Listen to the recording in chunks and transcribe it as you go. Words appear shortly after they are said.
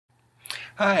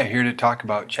Hi, here to talk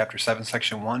about Chapter 7,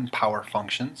 Section 1, Power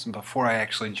Functions. And before I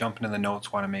actually jump into the notes,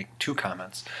 I want to make two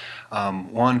comments.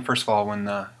 One, first of all,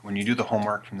 when you do the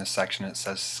homework from this section, it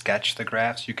says sketch the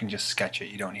graphs. You can just sketch it.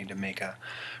 You don't need to make a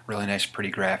really nice, pretty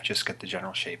graph. Just get the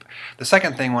general shape. The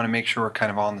second thing, I want to make sure we're kind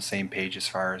of all on the same page as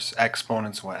far as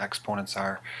exponents, what exponents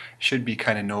are. Should be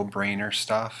kind of no-brainer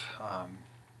stuff.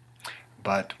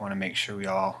 But want to make sure we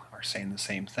all are saying the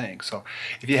same thing. So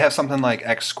if you have something like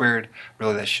x squared,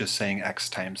 really that's just saying x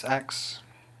times x.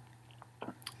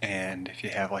 And if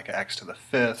you have like an x to the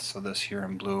fifth, so this here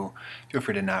in blue, feel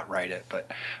free to not write it.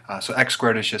 But so x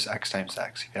squared is just x times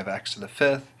x. If you have x to the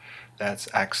fifth, that's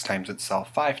x times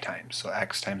itself 5 times. So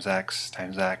x times x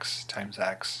times x times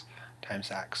x times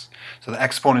x. So the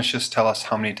exponents just tell us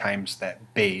how many times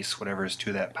that base, whatever is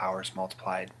to that power, is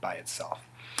multiplied by itself.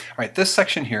 All right, this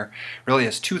section here really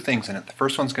has two things in it. The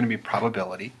first one's going to be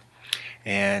probability,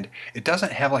 and it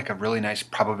doesn't have like a really nice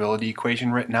probability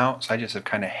equation written out, so I just have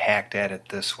kind of hacked at it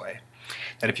this way.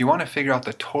 That if you want to figure out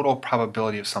the total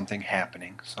probability of something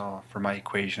happening, so for my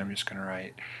equation I'm just going to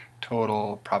write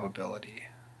total probability.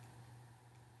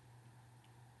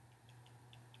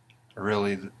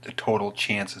 Really the total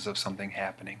chances of something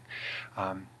happening.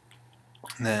 And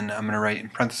then I'm going to write in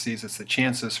parentheses, it's the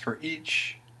chances for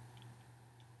each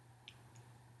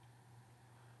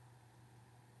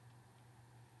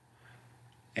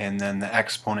and then the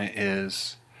exponent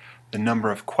is the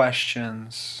number of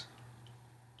questions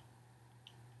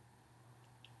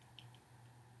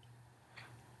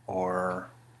or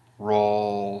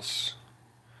rolls,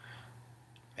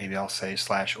 maybe I'll say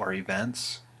slash or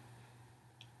events.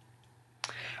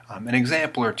 An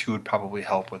example or two would probably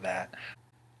help with that.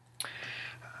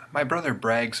 My brother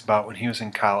brags about when he was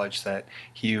in college that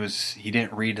he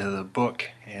didn't read the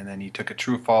book, and then he took a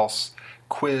true-false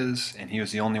quiz, and he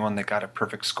was the only one that got a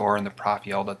perfect score, and the prof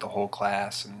yelled at the whole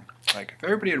class, and like if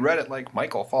everybody had read it like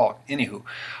Michael Falk. Anywho,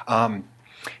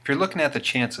 if you're looking at the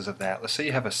chances of that, let's say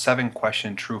you have a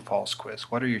 7-question true-false quiz.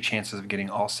 What are your chances of getting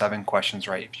all 7 questions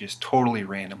right if you just totally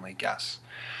randomly guess?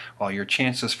 Well, your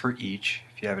chances for each,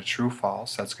 if you have a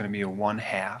true-false, that's going to be a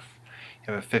 1/2.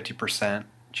 You have a 50%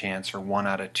 chance, or 1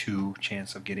 out of 2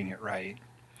 chance of getting it right.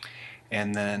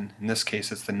 And then in this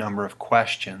case it's the number of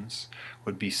questions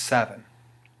would be 7.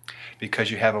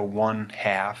 Because you have a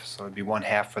 1/2, so it would be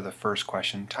 1/2 for the first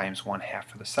question times 1/2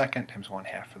 for the second times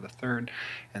 1/2 for the third,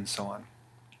 and so on.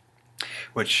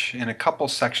 Which in a couple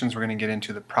sections we're going to get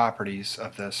into the properties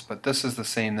of this, but this is the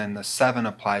same. Then the 7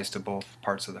 applies to both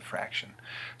parts of the fraction.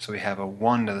 So we have a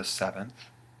 1 to the 7th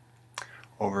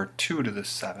over 2 to the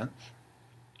 7th.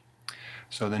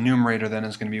 So the numerator then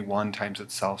is going to be 1 times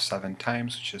itself 7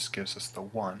 times, which just gives us the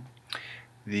 1.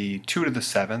 The 2 to the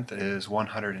 7th is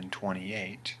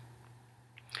 128.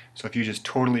 So if you just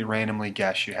totally randomly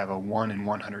guess, you have a 1 in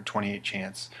 128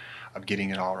 chance of getting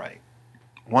it all right.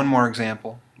 One more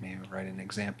example, maybe write an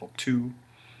example 2.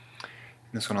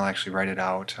 This one I'll actually write it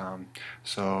out.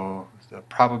 So the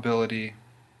probability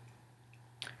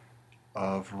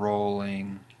of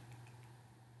rolling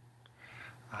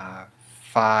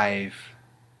 5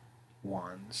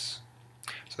 ones.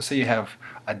 So say you have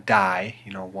a die,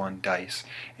 1 dice,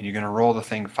 and you're going to roll the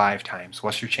thing 5 times.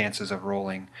 What's your chances of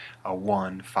rolling a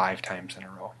 1 5 times in a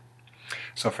row?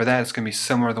 So for that, it's going to be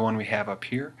similar to the one we have up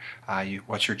here.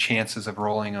 What's your chances of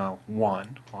rolling a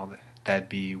 1? Well, that'd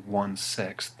be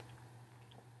 1/6.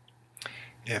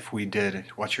 If we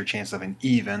did, what's your chance of an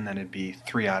even? Then it'd be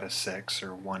 3 out of 6,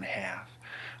 or 1/2.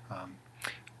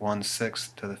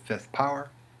 1/6 to the 5th power.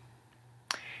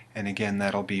 And again,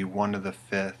 that'll be 1 to the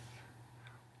 5th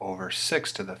over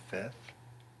 6 to the 5th,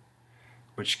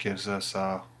 which gives us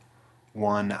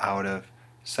 1 out of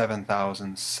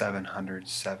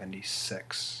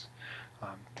 7,776.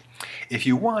 If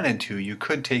you wanted to, you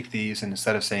could take these, and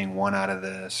instead of saying 1 out of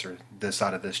this or this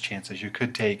out of this chances, you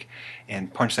could take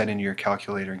and punch that into your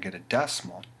calculator and get a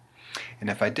decimal. And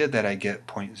if I did that, I get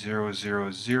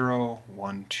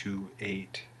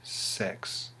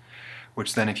 0.000128.6.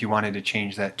 which then if you wanted to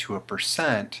change that to a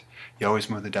percent, you always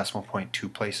move the decimal point 2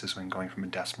 places when going from a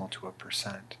decimal to a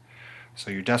percent.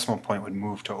 So your decimal point would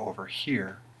move to over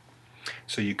here.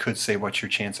 So you could say, what's your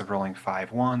chance of rolling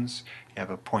 5 ones? You have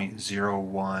a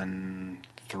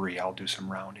 0.013, I'll do some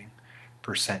rounding,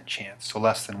 percent chance. So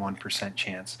less than 1%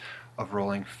 chance of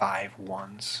rolling 5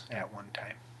 ones at one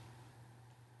time.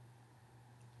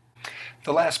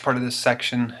 The last part of this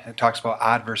section, it talks about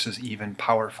odd versus even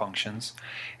power functions,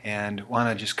 and want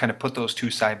to just kind of put those two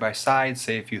side by side,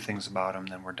 say a few things about them,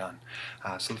 then we're done.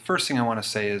 So the first thing I want to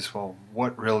say is, well,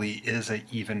 what really is an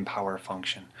even power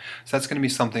function? So that's going to be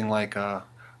something like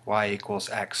y equals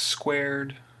x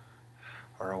squared,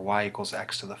 or a y equals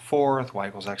x to the 4th, y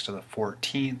equals x to the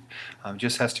 14th.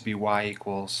 Just has to be y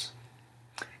equals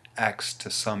x to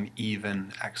some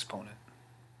even exponent.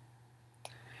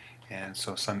 And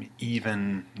so some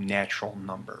even natural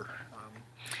number.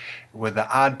 With the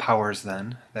odd powers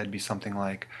then, that'd be something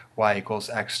like y equals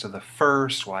x to the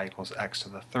 1st, y equals x to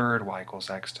the 3rd, y equals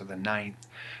x to the 9th,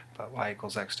 but y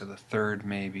equals x to the 3rd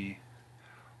maybe,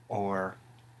 or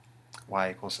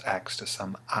y equals x to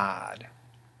some odd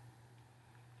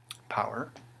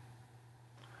power.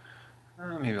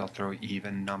 Maybe I'll throw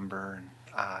even number and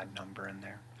odd number in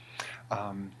there.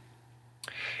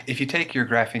 If you take your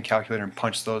graphing calculator and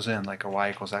punch those in, like a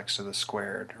y equals x to the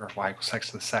squared, or y equals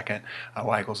x to the 2nd,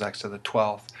 y equals x to the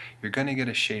 12th, you're going to get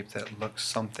a shape that looks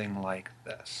something like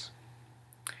this.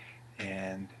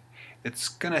 And it's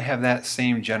going to have that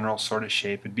same general sort of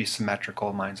shape. It'd be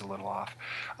symmetrical. Mine's a little off.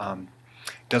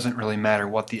 Doesn't really matter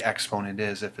what the exponent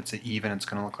is. If it's an even, it's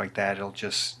going to look like that. It'll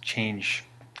just change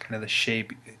kind of the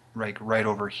shape. Right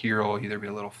over here will either be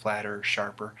a little flatter or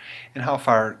sharper, and how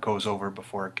far it goes over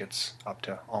before it gets up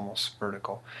to almost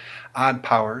vertical. Odd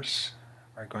powers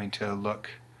are going to look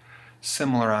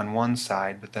similar on one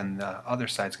side, but then the other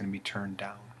side is going to be turned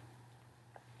down.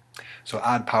 So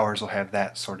odd powers will have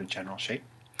that sort of general shape.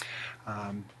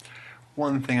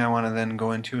 One thing I want to then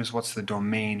go into is what's the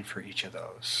domain for each of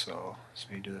those. So let's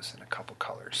maybe do this in a couple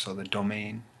colors. So the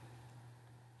domain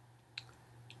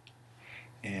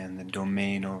and the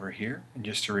domain over here. And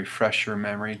just to refresh your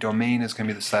memory, domain is going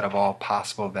to be the set of all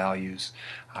possible values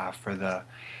for the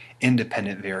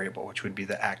independent variable, which would be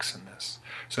the x in this.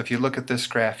 So if you look at this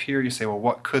graph here, you say, well,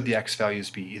 what could the x values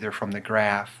be, either from the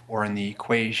graph or in the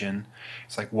equation?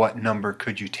 It's like, what number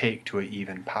could you take to an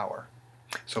even power?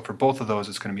 So for both of those,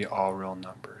 it's going to be all real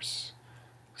numbers.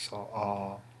 So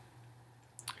all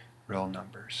real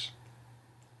numbers.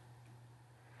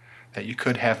 That you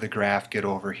could have the graph get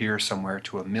over here somewhere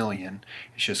to 1,000,000.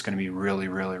 It's just going to be really,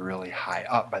 really, really high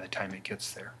up by the time it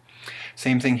gets there.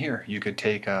 Same thing here. You could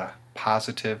take a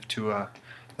positive to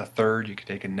the 3rd. You could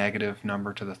take a negative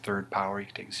number to the 3rd power. You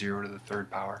could take 0 to the 3rd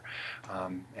power.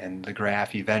 And the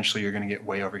graph, eventually you're going to get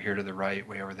way over here to the right,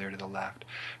 way over there to the left.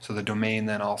 So the domain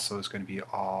then also is going to be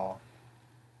all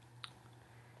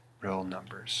real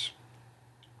numbers.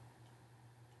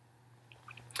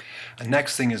 The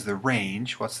next thing is the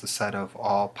range. What's the set of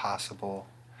all possible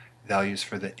values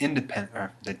for the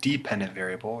dependent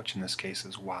variable, which in this case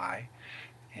is y.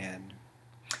 And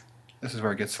this is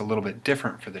where it gets a little bit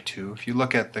different for the two. If you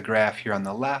look at the graph here on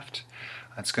the left,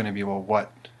 it's going to be, well,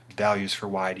 what values for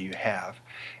y do you have?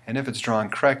 And if it's drawn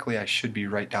correctly, I should be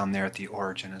right down there at the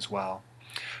origin as well.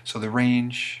 So the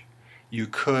range, you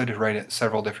could write it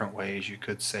several different ways. You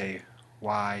could say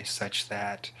y such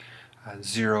that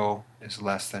 0 is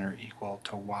less than or equal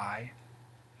to y.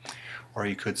 Or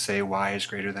you could say y is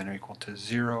greater than or equal to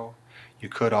 0. You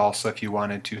could also, if you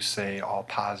wanted to, say all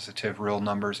positive real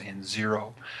numbers and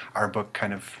 0. Our book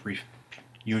kind of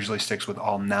usually sticks with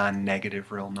all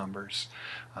non-negative real numbers.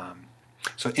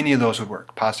 So any of those would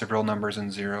work. Positive real numbers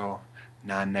and 0,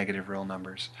 non-negative real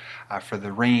numbers. For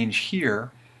the range here,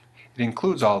 it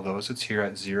includes all those. It's here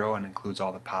at 0 and includes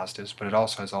all the positives, but it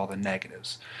also has all the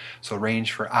negatives. So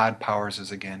range for odd powers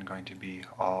is again going to be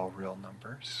all real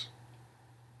numbers.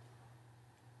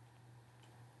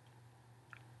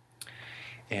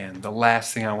 And the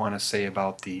last thing I want to say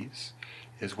about these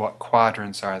is what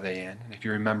quadrants are they in. And if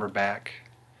you remember back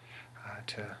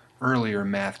to earlier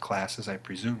math classes, I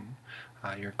presume,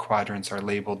 your quadrants are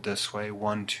labeled this way,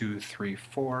 1, 2, 3,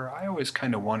 4. I always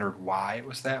kind of wondered why it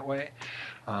was that way.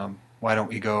 Why don't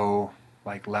we go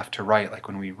like left to right like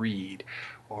when we read,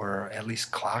 or at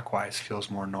least clockwise feels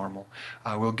more normal.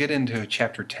 We'll get into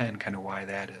chapter 10 kind of why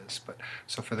that is. But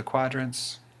so for the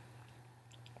quadrants,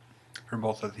 for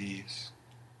both of these,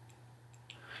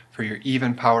 for your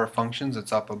even power functions,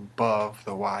 it's up above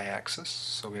the y-axis.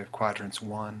 So we have quadrants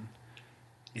 1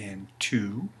 and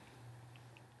 2.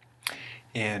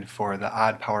 And for the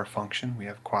odd power function, we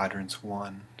have quadrants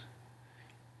 1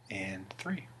 and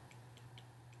 3.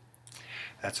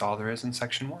 That's all there is in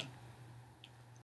section 1.